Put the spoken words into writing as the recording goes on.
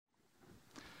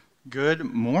Good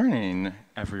morning,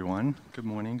 everyone. Good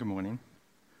morning, good morning.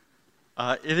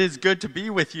 It is good to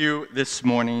be with you this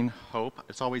morning, Hope.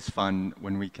 It's always fun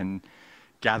when we can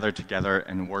gather together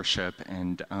and worship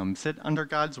and sit under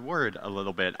God's word a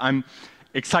little bit. I'm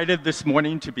excited this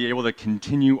morning to be able to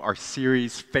continue our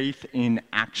series, Faith in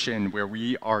Action, where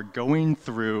we are going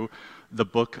through the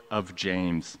book of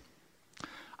James.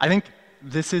 I think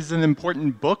this is an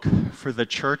important book for the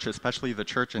church, especially the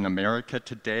church in America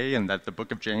today, and that the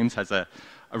book of James has a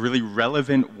really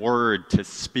relevant word to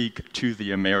speak to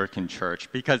the American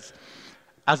church. Because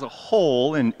as a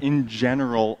whole and in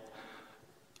general,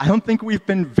 I don't think we've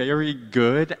been very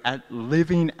good at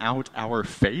living out our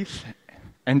faith.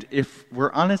 And if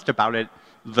we're honest about it,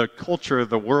 the culture,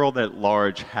 the world at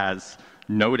large has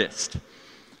noticed.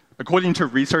 According to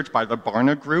research by the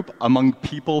Barna Group, among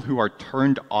people who are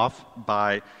turned off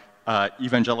by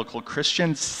evangelical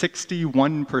Christians,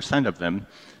 61% of them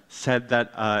said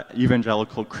that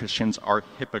evangelical Christians are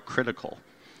hypocritical.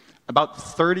 About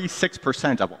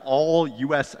 36% of all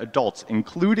U.S. adults,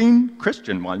 including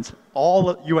Christian ones,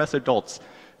 all U.S. adults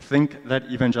think that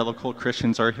evangelical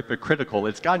Christians are hypocritical.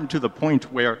 It's gotten to the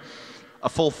point where a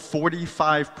full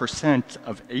 45%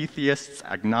 of atheists,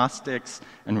 agnostics,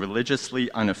 and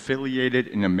religiously unaffiliated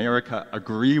in America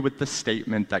agree with the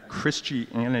statement that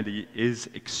Christianity is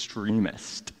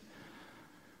extremist.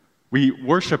 We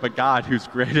worship a God whose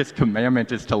greatest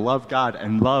commandment is to love God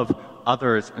and love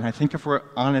others, and I think if we're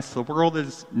honest, the world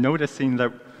is noticing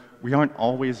that we aren't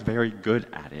always very good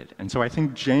at it. And so I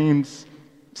think James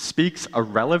speaks a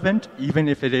relevant, even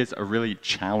if it is a really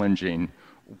challenging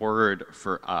word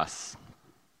for us.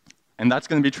 And that's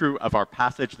going to be true of our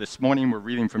passage this morning. We're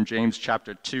reading from James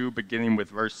chapter 2, beginning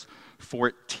with verse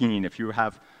 14. If you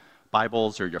have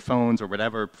Bibles or your phones or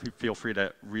whatever, feel free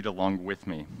to read along with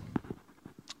me.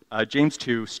 James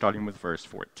 2, starting with verse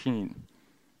 14.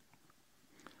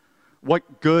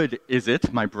 What good is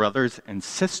it, my brothers and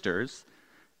sisters,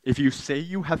 if you say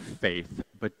you have faith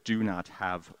but do not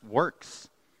have works?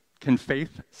 Can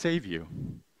faith save you?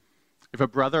 If a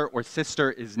brother or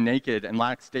sister is naked and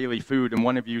lacks daily food, and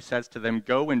one of you says to them,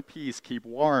 "Go in peace, keep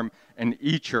warm, and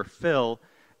eat your fill,"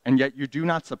 and yet you do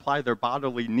not supply their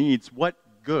bodily needs, what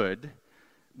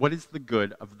is the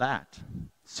good of that?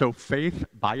 So faith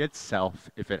by itself,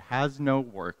 if it has no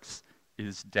works,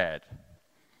 is dead.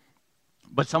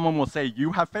 But someone will say,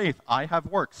 "You have faith, I have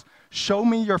works. Show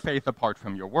me your faith apart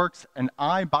from your works, and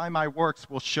I by my works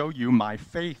will show you my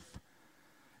faith."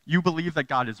 You believe that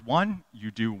God is one, you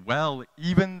do well.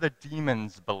 Even the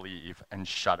demons believe and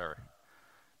shudder.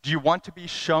 Do you want to be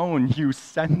shown, you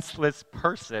senseless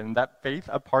person, that faith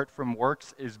apart from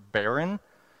works is barren?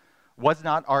 Was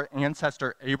not our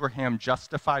ancestor Abraham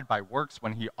justified by works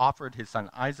when he offered his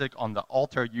son Isaac on the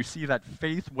altar? You see that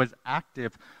faith was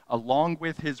active along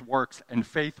with his works, and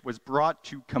faith was brought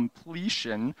to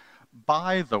completion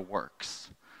by the works.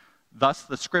 Thus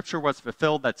the scripture was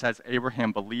fulfilled that says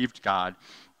Abraham believed God,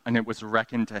 and it was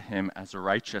reckoned to him as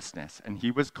righteousness, and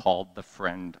he was called the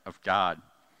friend of God.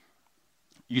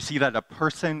 You see that a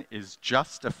person is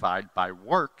justified by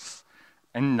works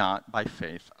and not by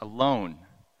faith alone.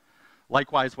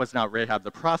 Likewise, was not Rahab the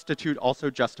prostitute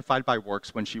also justified by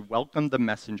works when she welcomed the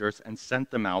messengers and sent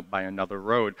them out by another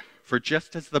road? For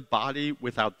just as the body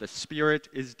without the spirit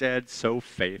is dead, so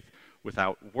faith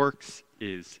without works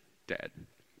is dead.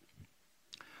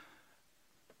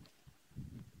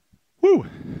 Whew.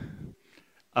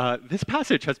 This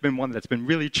passage has been one that's been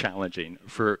really challenging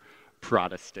for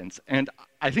Protestants. And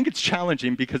I think it's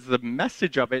challenging because the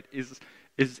message of it is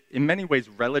in many ways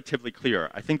relatively clear.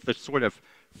 I think the sort of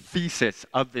thesis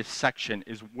of this section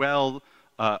is well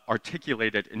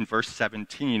articulated in verse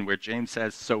 17, where James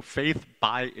says, "So faith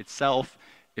by itself,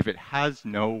 if it has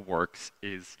no works,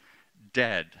 is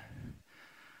dead."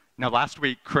 Now, last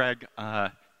week, Craig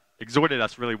exhorted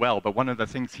us really well, but one of the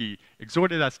things he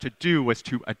exhorted us to do was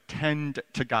to attend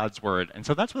to God's word. And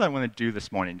so that's what I want to do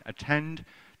this morning, attend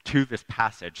to this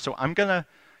passage. So I'm going to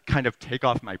kind of take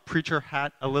off my preacher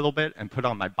hat a little bit and put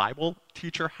on my Bible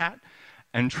teacher hat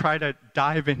and try to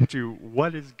dive into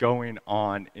what is going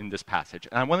on in this passage.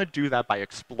 And I want to do that by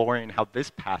exploring how this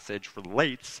passage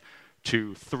relates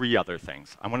to three other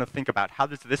things. I want to think about how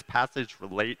does this passage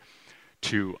relate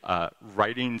to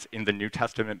writings in the New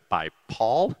Testament by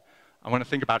Paul. I want to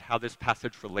think about how this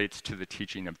passage relates to the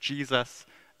teaching of Jesus,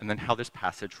 and then how this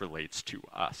passage relates to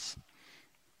us.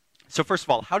 So first of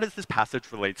all, how does this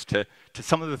passage relate to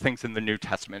some of the things in the New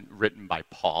Testament written by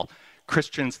Paul?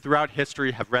 Christians throughout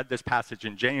history have read this passage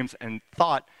in James and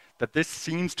thought that this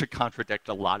seems to contradict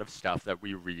a lot of stuff that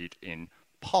we read in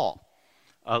Paul.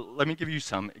 Let me give you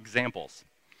some examples.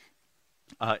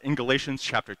 In Galatians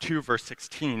chapter 2, verse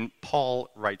 16, Paul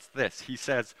writes this. He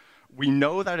says, "We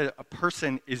know that a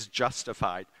person is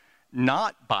justified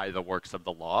not by the works of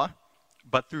the law,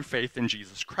 but through faith in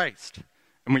Jesus Christ.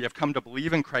 And we have come to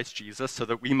believe in Christ Jesus so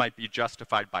that we might be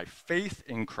justified by faith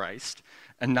in Christ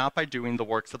and not by doing the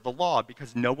works of the law,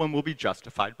 because no one will be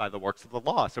justified by the works of the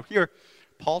law." So here,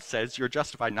 Paul says you're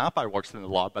justified not by works of the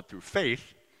law, but through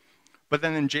faith. But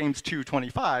then in James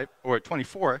 2:25 or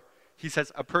 24, he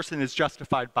says a person is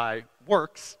justified by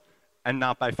works and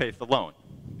not by faith alone.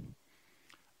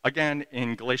 Again,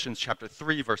 in Galatians chapter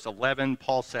 3, verse 11,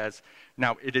 Paul says,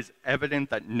 "Now it is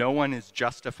evident that no one is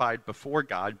justified before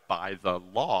God by the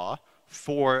law,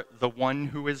 for the one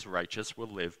who is righteous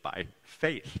will live by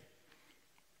faith."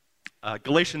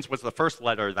 Galatians was the first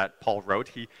letter that Paul wrote.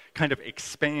 He kind of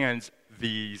expands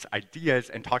these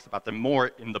ideas and talks about them more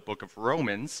in the book of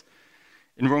Romans.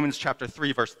 In Romans chapter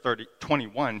 3, verse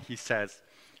 21, he says,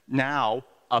 "Now,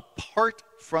 apart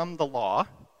from the law,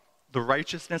 the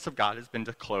righteousness of God has been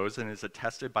disclosed and is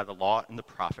attested by the law and the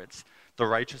prophets, the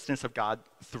righteousness of God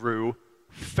through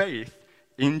faith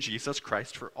in Jesus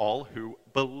Christ for all who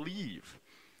believe.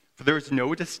 For there is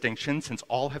no distinction, since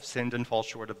all have sinned and fall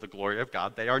short of the glory of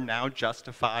God. They are now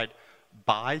justified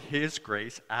by his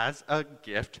grace as a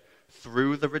gift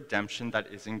through the redemption that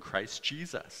is in Christ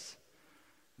Jesus.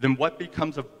 Then what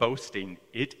becomes of boasting?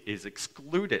 It is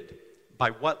excluded. By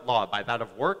what law? By that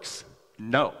of works?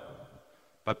 No,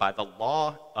 but by the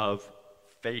law of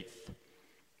faith.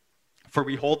 For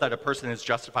we hold that a person is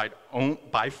justified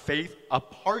by faith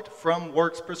apart from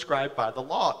works prescribed by the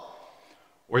law.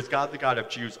 Or is God the God of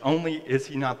Jews only? Is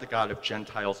he not the God of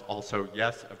Gentiles also?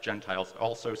 Yes, of Gentiles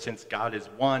also. Since God is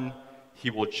one, he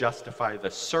will justify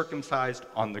the circumcised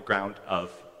on the ground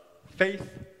of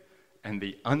faith and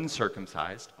the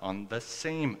uncircumcised on the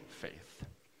same faith."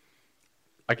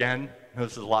 Again,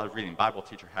 this is a lot of reading. Bible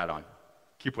teacher hat on.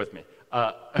 Keep with me.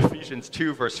 Ephesians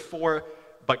 2, verse 4,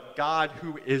 "But God,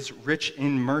 who is rich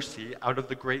in mercy, out of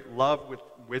the great love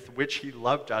with which he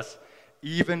loved us,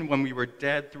 even when we were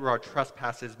dead through our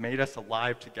trespasses, made us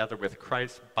alive together with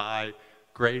Christ. By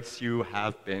grace you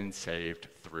have been saved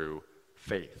through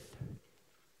faith."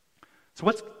 So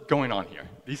what's going on here?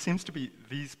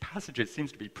 These passages seem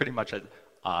to be pretty much at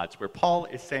odds, where Paul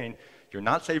is saying you're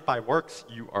not saved by works,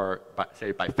 you are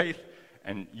saved by faith,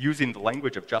 and using the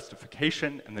language of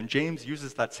justification. And then James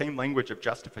uses that same language of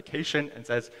justification and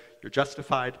says you're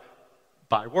justified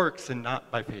by works and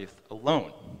not by faith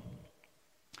alone.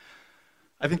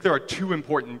 I think there are two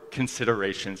important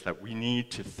considerations that we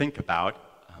need to think about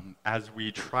as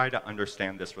we try to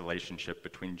understand this relationship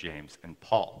between James and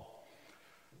Paul.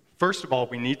 First of all,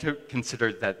 we need to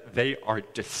consider that they are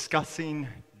discussing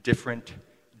different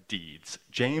deeds.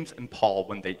 James and Paul,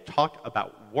 when they talk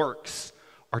about works,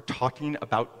 are talking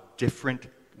about different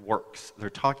works.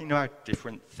 They're talking about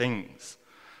different things.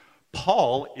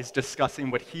 Paul is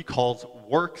discussing what he calls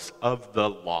works of the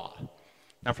law.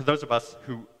 Now, for those of us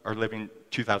who are living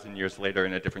 2,000 years later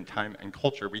in a different time and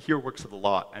culture, we hear works of the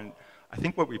law, and I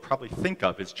think what we probably think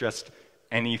of is just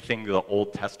anything the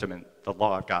Old Testament, the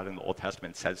law of God in the Old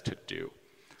Testament says to do.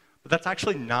 But that's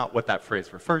actually not what that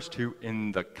phrase refers to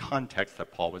in the context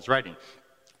that Paul was writing.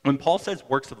 When Paul says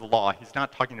works of the law, he's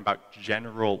not talking about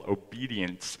general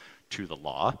obedience to the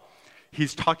law.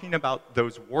 He's talking about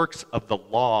those works of the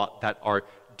law that are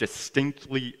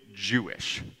distinctly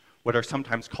Jewish, what are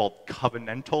sometimes called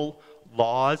covenantal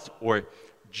laws or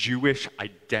Jewish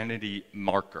identity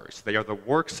markers. They are the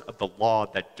works of the law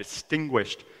that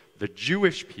distinguished the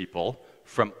Jewish people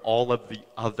from all of the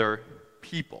other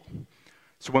people.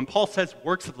 So when Paul says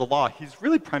works of the law, he's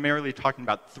really primarily talking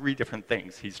about three different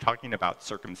things. He's talking about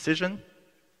circumcision,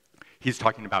 he's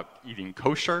talking about eating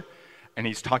kosher, and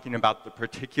he's talking about the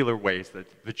particular ways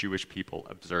that the Jewish people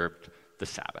observed the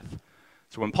Sabbath.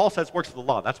 So when Paul says works of the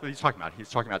law, that's what he's talking about. He's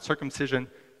talking about circumcision,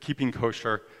 keeping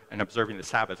kosher, and observing the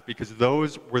Sabbath, because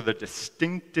those were the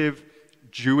distinctive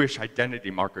Jewish identity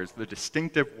markers, the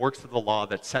distinctive works of the law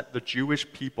that set the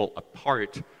Jewish people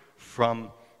apart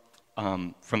from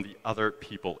the other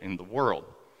people in the world.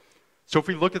 So if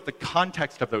we look at the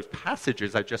context of those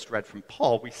passages I just read from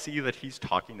Paul, we see that he's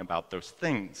talking about those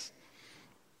things.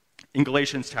 In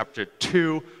Galatians chapter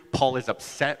 2, Paul is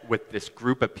upset with this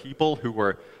group of people who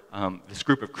were, this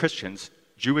group of Christians,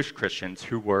 Jewish Christians,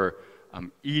 who were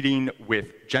eating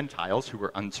with Gentiles who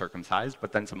were uncircumcised,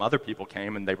 but then some other people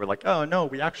came and they were like, oh no,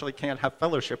 we actually can't have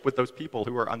fellowship with those people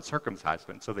who are uncircumcised,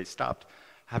 and so they stopped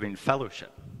having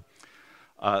fellowship.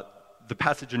 The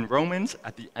passage in Romans,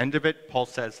 at the end of it, Paul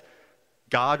says,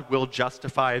 God will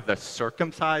justify the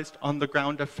circumcised on the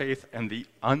ground of faith and the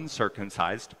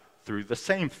uncircumcised through the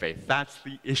same faith. That's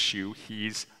the issue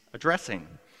he's addressing.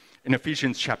 In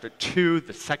Ephesians chapter 2,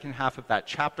 the second half of that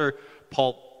chapter,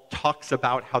 Paul talks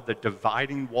about how the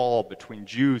dividing wall between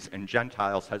Jews and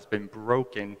Gentiles has been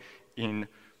broken in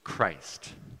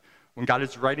Christ. When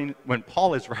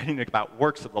Paul is writing about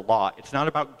works of the law, it's not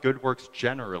about good works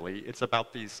generally, it's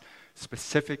about these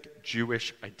specific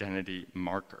Jewish identity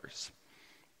markers.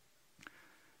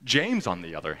 James, on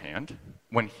the other hand,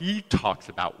 when he talks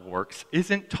about works,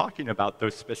 isn't talking about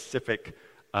those specific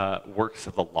works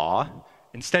of the law.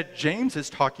 Instead, James is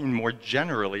talking more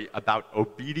generally about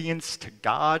obedience to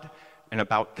God and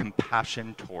about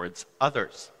compassion towards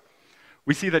others.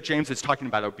 We see that James is talking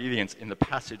about obedience in the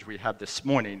passage we have this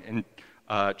morning. In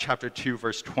chapter 2,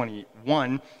 verse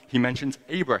 21, he mentions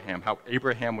Abraham, how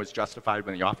Abraham was justified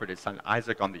when he offered his son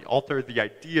Isaac on the altar. The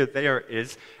idea there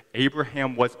is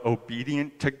Abraham was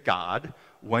obedient to God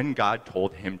when God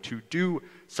told him to do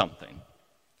something.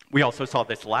 We also saw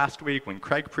this last week when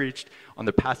Craig preached on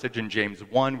the passage in James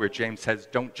 1 where James says,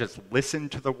 don't just listen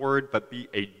to the word, but be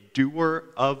a doer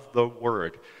of the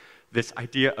word. This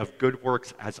idea of good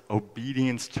works as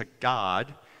obedience to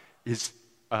God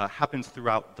happens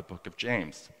throughout the book of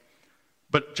James.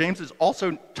 But James is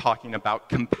also talking about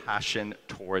compassion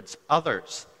towards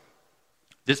others.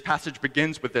 This passage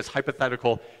begins with this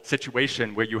hypothetical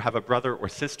situation where you have a brother or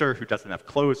sister who doesn't have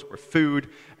clothes or food,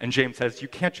 and James says, you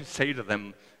can't just say to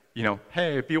them,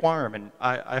 hey, be warm, and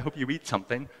I hope you eat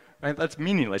something. Right? That's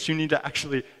meaningless. You need to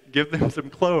actually give them some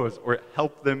clothes or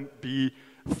help them be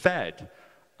fed.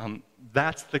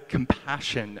 That's the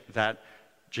compassion that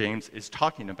James is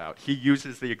talking about. He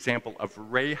uses the example of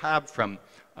Rahab from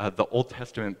the Old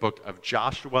Testament book of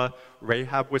Joshua.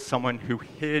 Rahab was someone who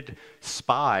hid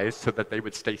spies so that they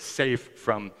would stay safe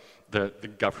from the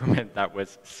government that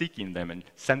was seeking them and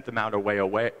sent them out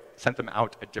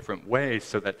a different way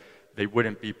so that they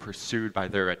wouldn't be pursued by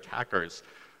their attackers.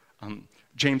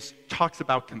 James talks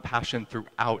about compassion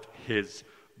throughout his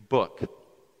book.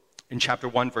 In chapter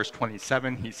 1, verse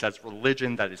 27, he says,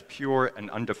 religion that is pure and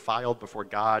undefiled before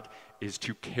God is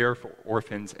to care for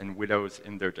orphans and widows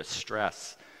in their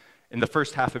distress. In the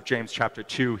first half of James chapter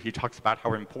 2, he talks about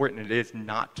how important it is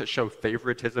not to show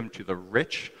favoritism to the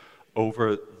rich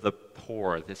over the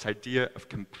poor. This idea of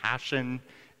compassion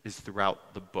is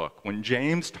throughout the book. When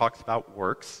James talks about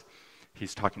works,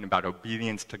 he's talking about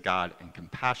obedience to God and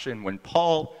compassion. When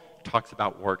Paul talks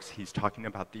about works, he's talking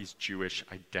about these Jewish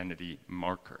identity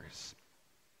markers.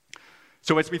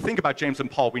 So as we think about James and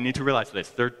Paul, we need to realize this.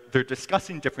 They're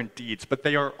discussing different deeds, but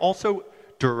they are also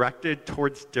directed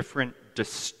towards different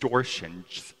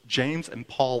distortions. James and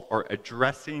Paul are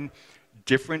addressing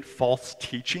different false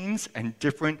teachings and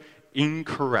different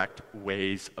incorrect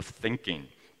ways of thinking.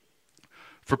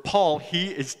 For Paul, he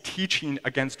is teaching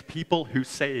against people who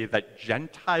say that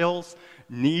Gentiles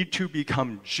need to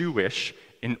become Jewish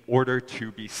in order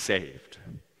to be saved.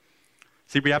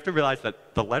 See, we have to realize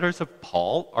that the letters of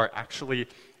Paul are actually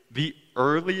the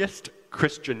earliest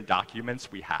Christian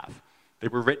documents we have. They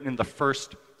were written in the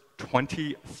first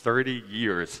 20, 30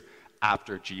 years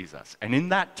after Jesus. And in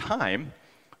that time,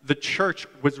 the church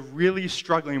was really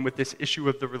struggling with this issue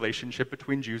of the relationship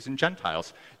between Jews and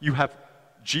Gentiles. You have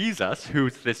Jesus,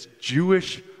 who's this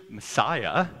Jewish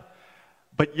Messiah,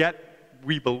 but yet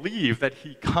we believe that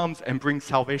he comes and brings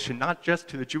salvation not just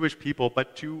to the Jewish people,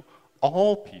 but to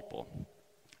all people.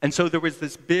 And so there was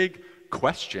this big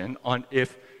question on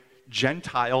if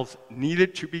Gentiles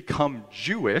needed to become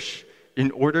Jewish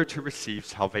in order to receive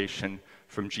salvation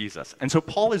from Jesus. And so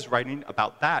Paul is writing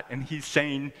about that, and he's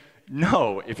saying,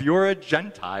 no, if you're a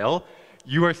Gentile,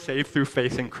 you are saved through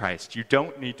faith in Christ. You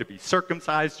don't need to be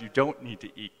circumcised. You don't need to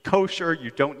eat kosher.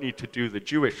 You don't need to do the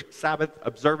Jewish Sabbath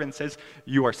observances.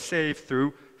 You are saved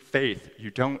through faith. You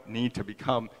don't need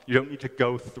to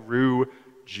go through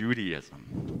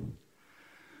Judaism.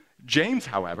 James,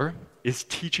 however, is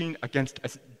teaching against a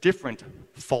different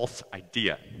false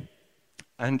idea.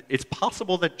 And it's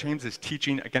possible that James is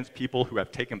teaching against people who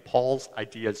have taken Paul's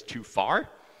ideas too far.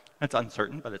 That's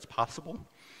uncertain, but it's possible.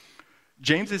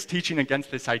 James is teaching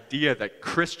against this idea that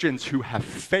Christians who have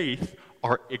faith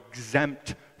are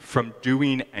exempt from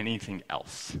doing anything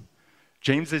else.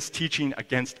 James is teaching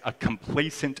against a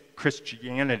complacent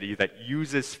Christianity that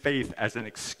uses faith as an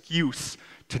excuse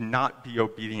to not be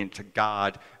obedient to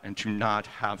God and to not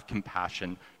have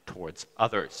compassion towards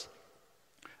others.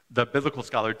 The biblical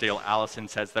scholar Dale Allison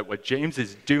says that what James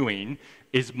is doing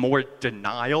is more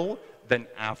denial than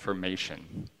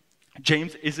affirmation.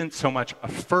 James isn't so much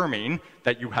affirming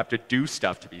that you have to do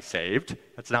stuff to be saved.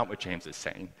 That's not what James is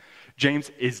saying.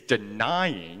 James is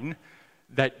denying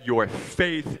that your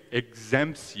faith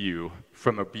exempts you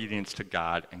from obedience to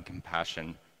God and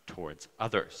compassion towards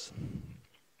others.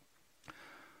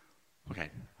 Okay,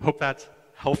 hope that's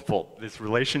helpful. This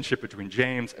relationship between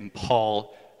James and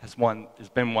Paul has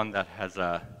been one that has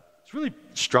really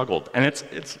struggled, and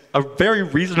it's a very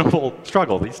reasonable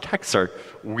struggle. These texts are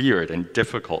weird and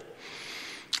difficult.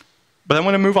 But I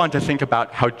want to move on to think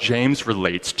about how James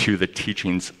relates to the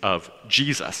teachings of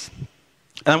Jesus.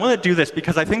 And I want to do this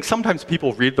because I think sometimes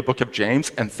people read the book of James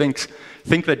and think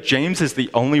that James is the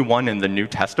only one in the New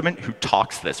Testament who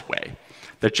talks this way.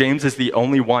 That James is the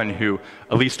only one who,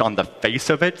 at least on the face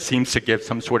of it, seems to give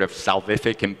some sort of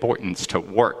salvific importance to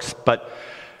works. But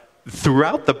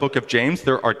throughout the book of James,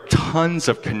 there are tons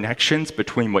of connections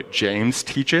between what James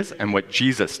teaches and what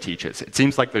Jesus teaches. It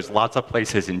seems like there's lots of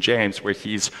places in James where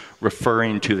he's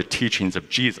referring to the teachings of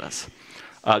Jesus.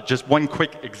 Just one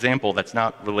quick example that's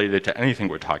not related to anything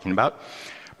we're talking about.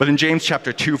 But in James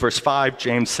chapter 2, verse 5,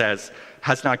 James says,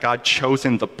 "Has not God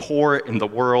chosen the poor in the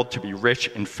world to be rich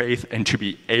in faith and to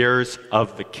be heirs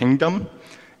of the kingdom?"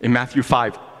 In Matthew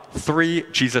 5:3,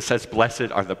 Jesus says,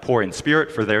 "Blessed are the poor in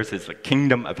spirit, for theirs is the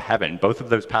kingdom of heaven." Both of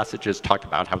those passages talk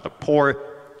about how the poor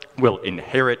will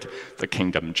inherit the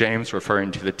kingdom. James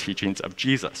referring to the teachings of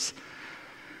Jesus.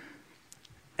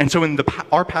 And so in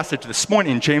our passage this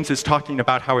morning, James is talking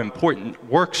about how important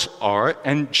works are,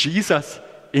 and Jesus,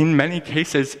 in many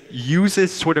cases,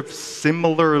 uses sort of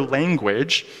similar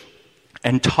language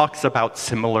and talks about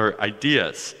similar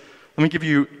ideas. Let me give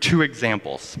you two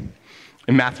examples.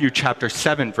 In Matthew chapter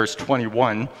 7, verse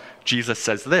 21, Jesus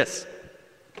says this,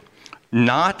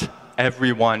 "Not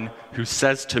everyone who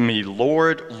says to me,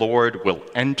 'Lord, Lord,' will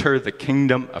enter the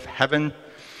kingdom of heaven,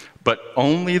 but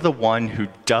only the one who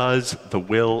does the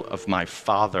will of my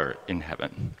Father in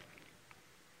heaven."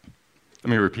 Let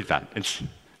me repeat that. It's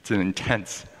an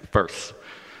intense verse.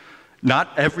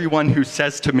 "Not everyone who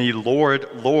says to me, 'Lord,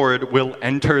 Lord,' will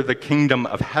enter the kingdom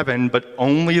of heaven, but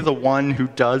only the one who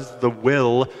does the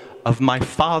will of my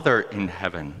Father in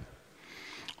heaven.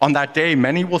 On that day,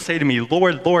 many will say to me,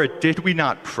 'Lord, Lord, did we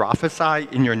not prophesy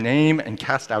in your name and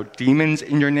cast out demons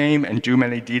in your name and do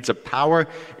many deeds of power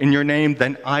in your name?'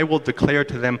 Then I will declare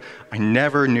to them, 'I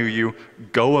never knew you.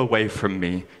 Go away from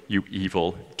me, you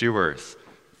evil doers.'"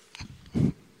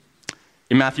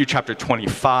 In Matthew chapter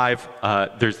 25,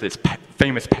 there's this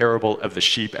famous parable of the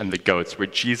sheep and the goats where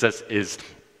Jesus is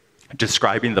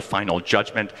describing the final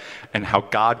judgment and how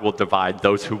God will divide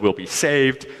those who will be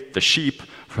saved, the sheep,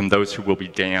 from those who will be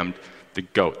damned, the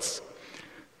goats.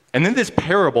 And in this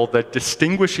parable, the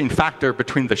distinguishing factor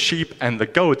between the sheep and the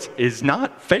goats is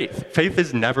not faith. Faith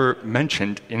is never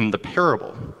mentioned in the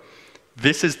parable.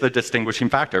 This is the distinguishing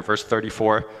factor. Verse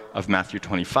 34 of Matthew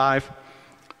 25.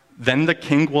 "Then the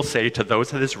king will say to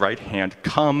those at his right hand,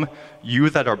 'Come, you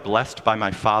that are blessed by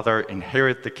my Father,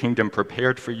 inherit the kingdom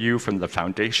prepared for you from the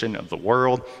foundation of the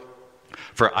world.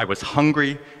 For I was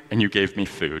hungry, and you gave me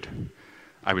food.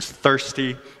 I was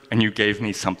thirsty, and you gave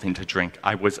me something to drink.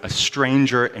 I was a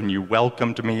stranger, and you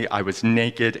welcomed me. I was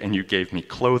naked, and you gave me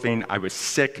clothing. I was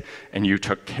sick, and you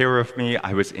took care of me.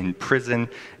 I was in prison,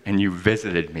 and you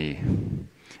visited me.'"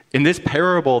 In this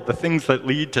parable, the things that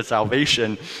lead to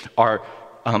salvation are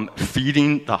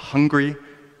feeding the hungry,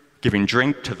 giving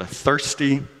drink to the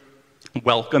thirsty,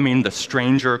 welcoming the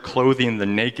stranger, clothing the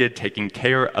naked, taking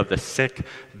care of the sick,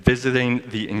 visiting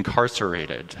the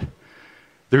incarcerated.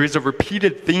 There is a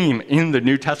repeated theme in the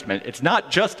New Testament. It's not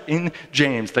just in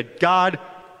James that God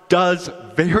does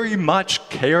very much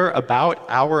care about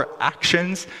our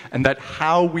actions and that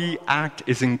how we act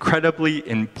is incredibly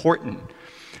important.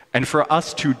 And for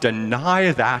us to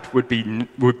deny that would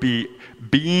be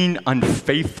being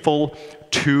unfaithful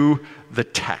to the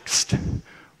text.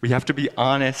 We have to be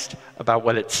honest about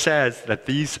what it says, that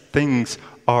these things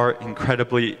are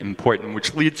incredibly important,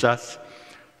 which leads us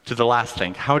to the last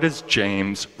thing. How does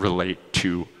James relate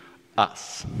to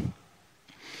us?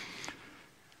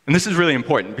 And this is really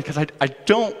important because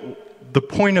the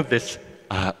point of this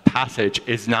passage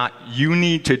is not you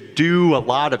need to do a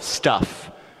lot of stuff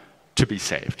to be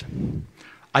saved.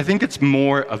 I think it's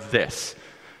more of this,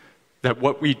 that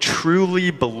what we truly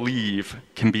believe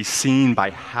can be seen by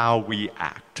how we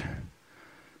act.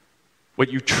 What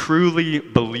you truly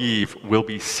believe will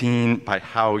be seen by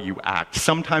how you act.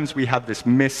 Sometimes we have this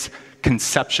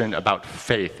misconception about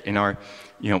faith in our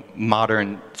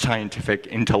modern scientific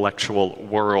intellectual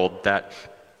world that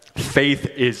faith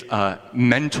is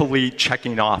mentally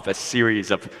checking off a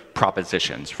series of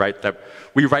propositions, right? That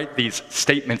we write these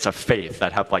statements of faith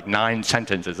that have like 9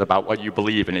 sentences about what you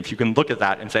believe, and if you can look at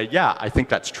that and say, yeah, I think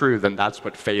that's true, then that's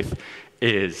what faith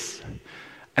is.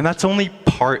 And that's only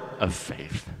part of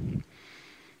faith.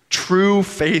 True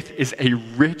faith is a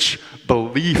rich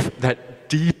belief that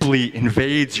deeply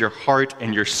invades your heart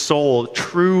and your soul.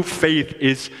 True faith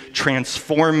is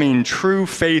transforming. True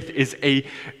faith is a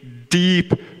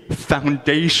deep,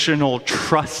 foundational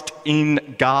trust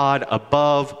in God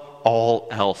above all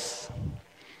else.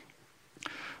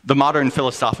 The modern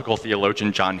philosophical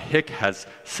theologian John Hick has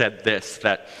said this,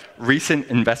 that recent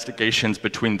investigations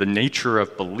between the nature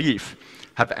of belief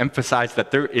have emphasized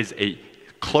that there is a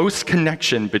close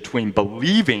connection between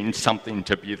believing something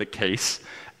to be the case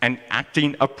and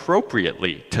acting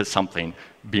appropriately to something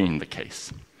being the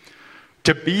case.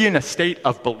 To be in a state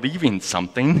of believing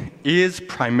something is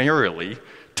primarily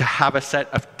to have a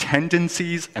set of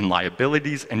tendencies and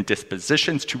liabilities and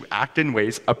dispositions to act in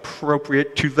ways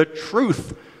appropriate to the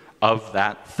truth of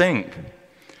that thing.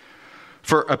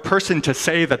 For a person to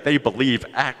say that they believe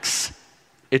X,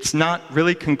 it's not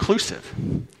really conclusive.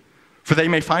 For they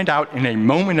may find out in a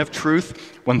moment of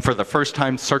truth, when for the first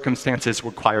time circumstances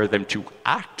require them to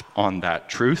act on that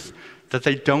truth, that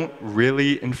they don't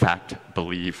really, in fact,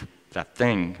 believe that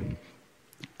thing.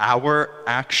 Our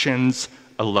actions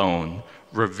alone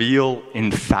reveal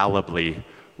infallibly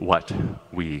what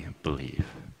we believe.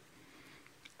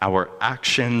 Our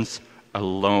actions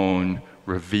alone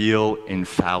reveal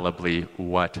infallibly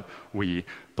what we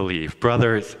believe.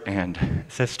 Brothers and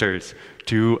sisters,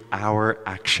 do our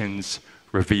actions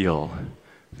reveal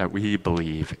that we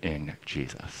believe in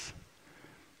Jesus?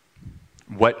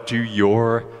 What do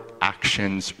your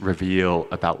actions reveal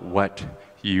about what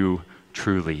you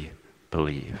truly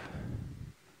believe?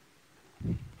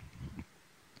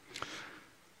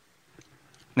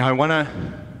 Now, I want to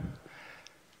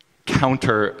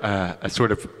counter a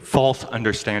sort of false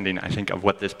understanding, I think, of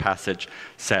what this passage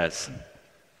says.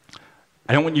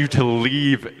 I don't want you to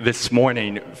leave this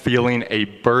morning feeling a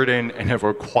burden and a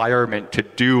requirement to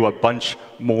do a bunch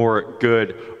more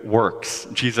good works.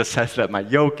 Jesus says that my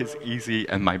yoke is easy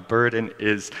and my burden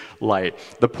is light.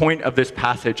 The point of this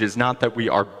passage is not that we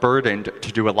are burdened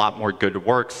to do a lot more good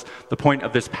works. The point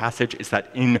of this passage is that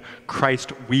in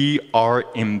Christ we are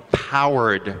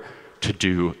empowered to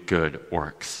do good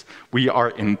works. We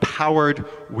are empowered,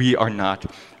 we are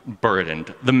not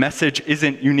burdened. The message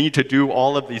isn't you need to do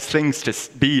all of these things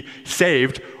to be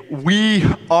saved. We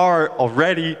are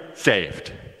already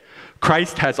saved.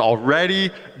 Christ has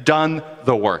already done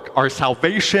the work. Our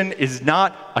salvation is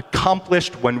not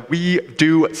accomplished when we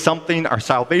do something. Our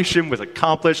salvation was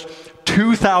accomplished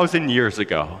 2,000 years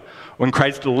ago when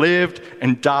Christ lived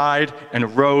and died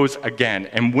and rose again.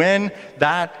 And when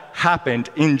that happened,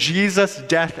 in Jesus'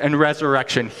 death and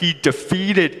resurrection, he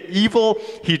defeated evil,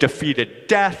 he defeated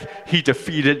death, he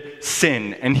defeated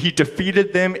sin. And he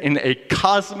defeated them in a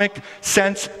cosmic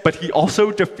sense, but he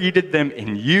also defeated them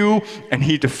in you, and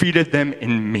he defeated them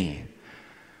in me.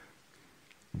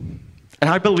 And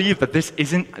I believe that this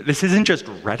isn't just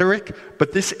rhetoric,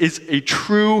 but this is a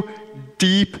true,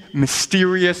 deep,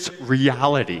 mysterious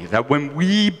reality, that when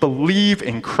we believe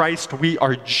in Christ, we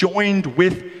are joined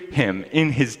with him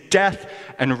in his death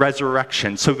and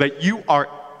resurrection, so that you are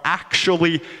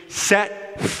actually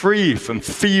set free from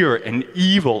fear and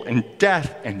evil and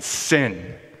death and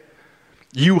sin.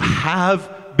 You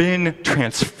have been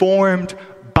transformed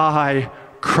by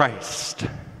Christ.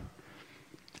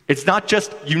 It's not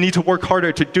just you need to work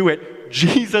harder to do it.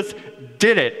 Jesus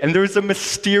did it. And there's a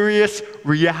mysterious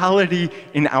reality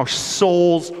in our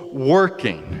souls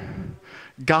working.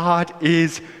 God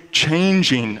is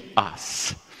changing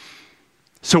us.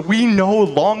 So we no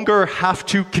longer have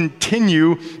to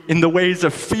continue in the ways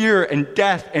of fear and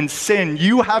death and sin.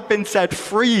 You have been set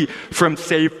free from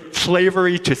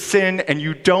slavery to sin, and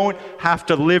you don't have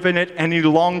to live in it any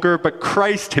longer, but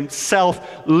Christ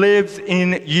himself lives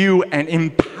in you and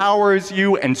empowers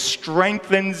you and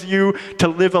strengthens you to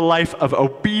live a life of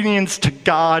obedience to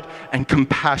God and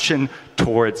compassion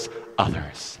towards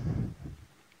others.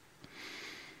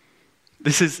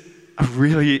 This is a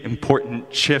really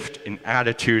important shift in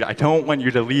attitude. I don't want you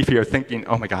to leave here thinking,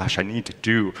 oh my gosh, I need to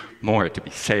do more to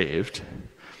be saved.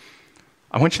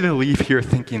 I want you to leave here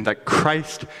thinking that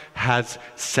Christ has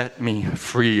set me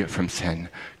free from sin.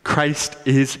 Christ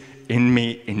is in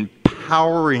me,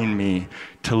 empowering me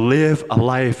to live a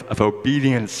life of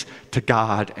obedience to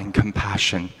God and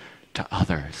compassion to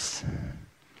others.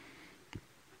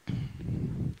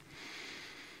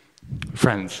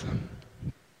 Friends,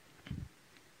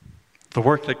 the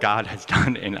work that God has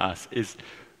done in us is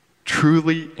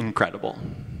truly incredible.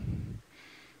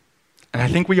 And I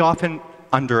think we often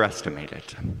underestimate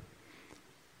it.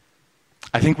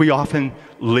 I think we often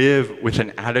live with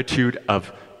an attitude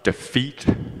of defeat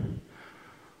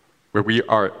where we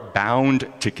are bound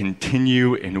to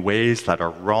continue in ways that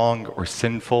are wrong or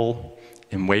sinful,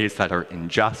 in ways that are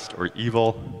unjust or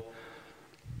evil.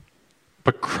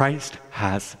 But Christ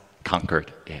has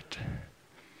conquered it.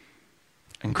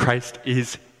 And Christ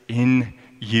is in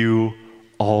you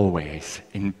always,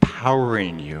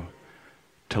 empowering you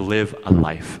to live a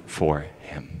life for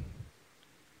him.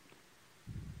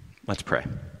 Let's pray.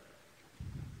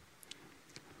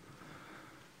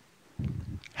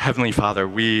 Heavenly Father,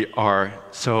 we are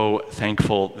so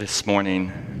thankful this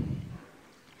morning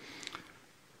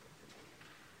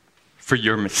for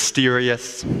your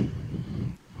mysterious,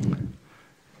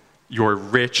 your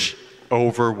rich,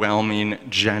 overwhelming,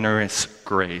 generous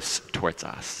grace towards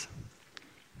us.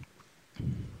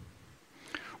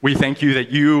 We thank you that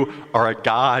you are a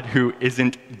God who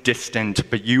isn't distant,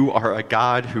 but you are a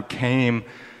God who came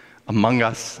among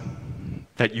us,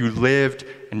 that you lived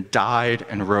and died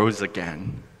and rose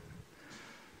again.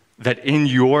 That in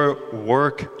your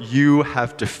work you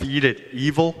have defeated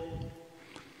evil,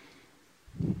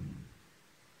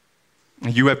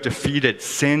 you have defeated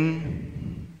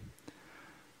sin,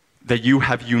 that you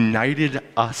have united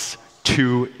us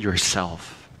to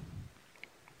yourself.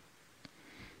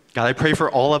 God, I pray for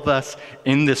all of us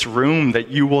in this room that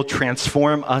you will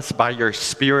transform us by your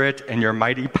Spirit and your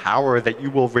mighty power, that you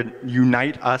will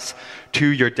unite us to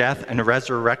your death and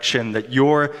resurrection, that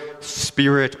your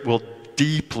Spirit will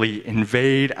deeply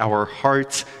invade our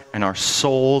hearts and our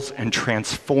souls and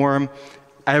transform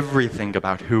everything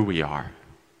about who we are.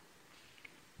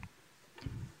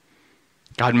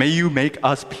 God, may you make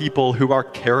us people who are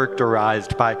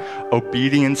characterized by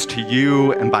obedience to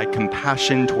you and by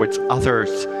compassion towards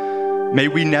others. May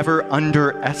we never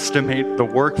underestimate the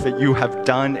work that you have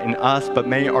done in us, but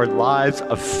may our lives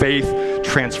of faith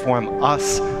transform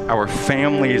us, our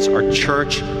families, our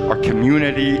church, our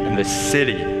community, and the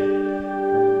city.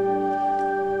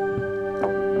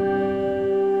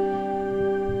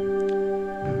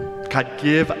 God,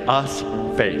 give us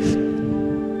faith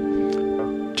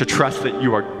to trust that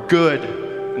you are good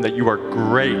and that you are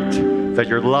great, that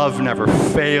your love never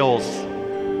fails,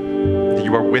 that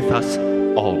you are with us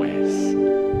always.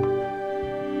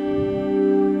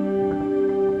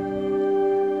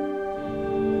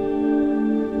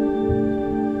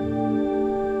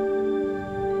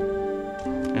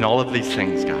 In all of these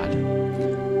things, God,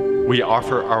 we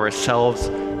offer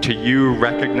ourselves to you,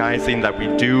 recognizing that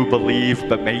we do believe,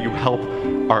 but may you help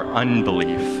our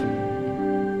unbelief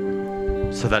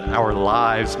so that our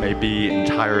lives may be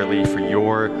entirely for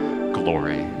your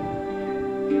glory.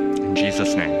 In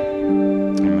Jesus'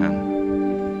 name, amen.